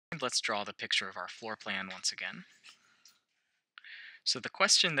And let's draw the picture of our floor plan once again. So the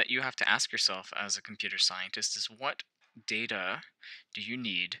question that you have to ask yourself as a computer scientist is, what data do you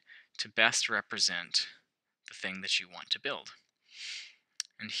need to best represent the thing that you want to build?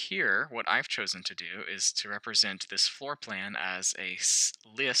 And here, what I've chosen to do is to represent this floor plan as a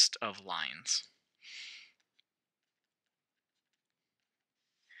list of lines.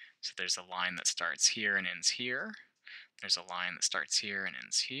 So there's a line that starts here and ends here. There's a line that starts here and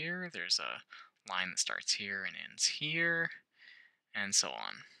ends here. There's a line that starts here and ends here, and so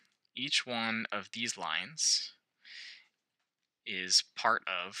on. Each one of these lines is part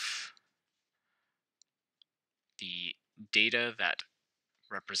of the data that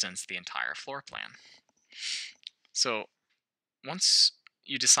represents the entire floor plan. So once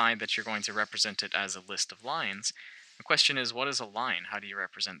you decide that you're going to represent it as a list of lines, the question is, what is a line? How do you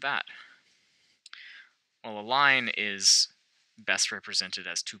represent that? Well, a line is best represented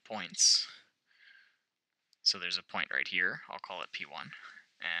as 2 points. So there's a point right here, I'll call it P1,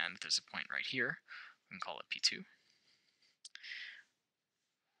 and there's a point right here, we can call it P2.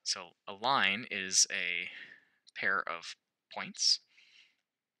 So a line is a pair of points.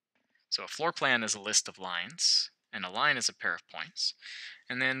 So a floor plan is a list of lines, and a line is a pair of points.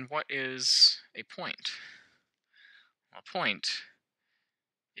 And then what is a point? Well, a point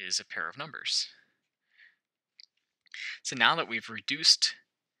is a pair of numbers. So now that we've reduced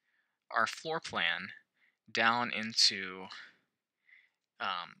our floor plan down into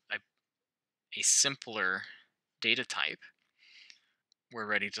a simpler data type, we're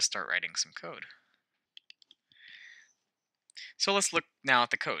ready to start writing some code. So let's look now at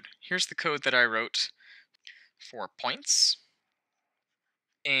the code. Here's the code that I wrote for points.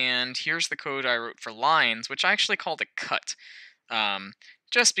 And here's the code I wrote for lines, which I actually called a cut.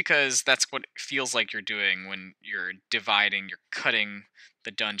 Just because that's what it feels like you're doing when you're dividing, you're cutting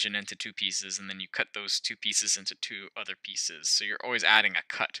the dungeon into 2 pieces, and then you cut those 2 pieces into 2 other pieces. So you're always adding a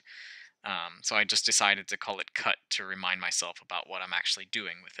cut. So I just decided to call it cut to remind myself about what I'm actually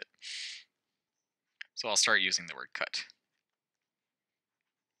doing with it. So I'll start using the word cut.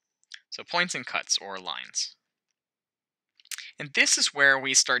 So points and cuts, or lines. And this is where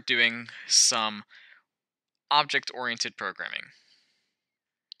we start doing some object-oriented programming.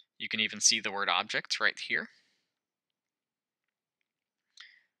 You can even see the word object right here.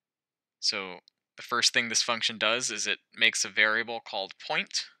 So the first thing this function does is it makes a variable called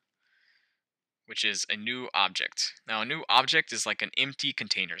point, which is a new object. Now a new object is like an empty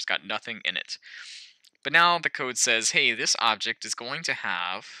container, it's got nothing in it. But now the code says, hey, this object is going to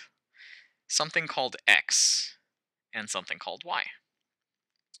have something called x and something called y.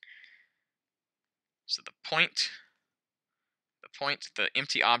 So the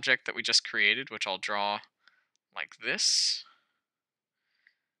empty object that we just created, which I'll draw like this,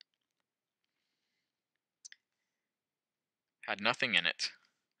 had nothing in it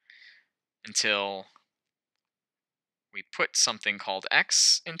until we put something called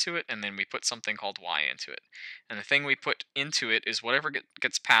x into it, and then we put something called y into it. And the thing we put into it is whatever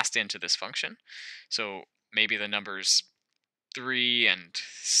gets passed into this function. So maybe the numbers 3 and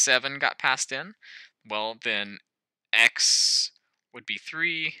 7 got passed in. Well, then x would be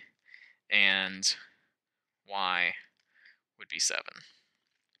 3 and y would be 7.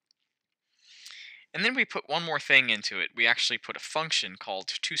 And then we put one more thing into it. We actually put a function called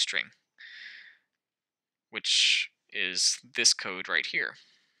toString, which is this code right here,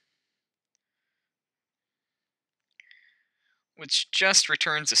 which just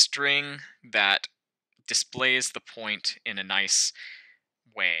returns a string that displays the point in a nice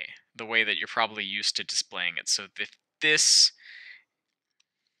way, the way that you're probably used to displaying it. So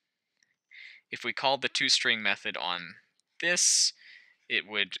if we called the toString method on this, it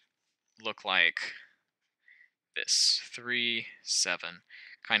would look like this, 3, 7,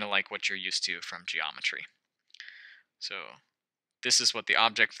 kind of like what you're used to from geometry. So this is what the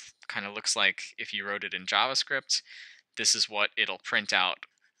object kind of looks like if you wrote it in JavaScript. This is what it'll print out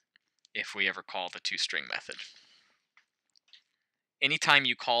if we ever call the toString method. Anytime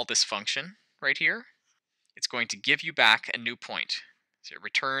you call this function right here, it's going to give you back a new point. So it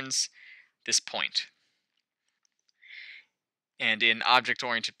returns this point. And in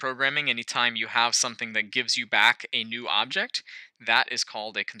object-oriented programming, anytime you have something that gives you back a new object, that is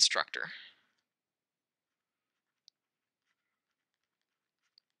called a constructor.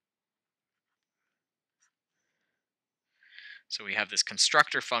 So we have this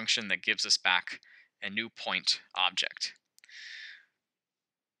constructor function that gives us back a new point object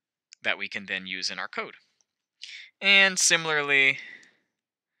that we can then use in our code. And similarly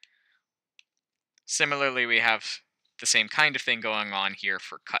we have the same kind of thing going on here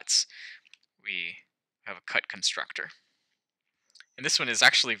for cuts. We have a cut constructor. And this one is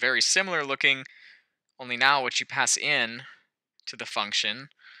actually very similar looking, only now what you pass in to the function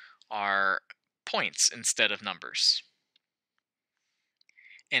are points instead of numbers.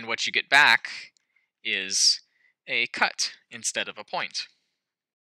 And what you get back is a cut instead of a point.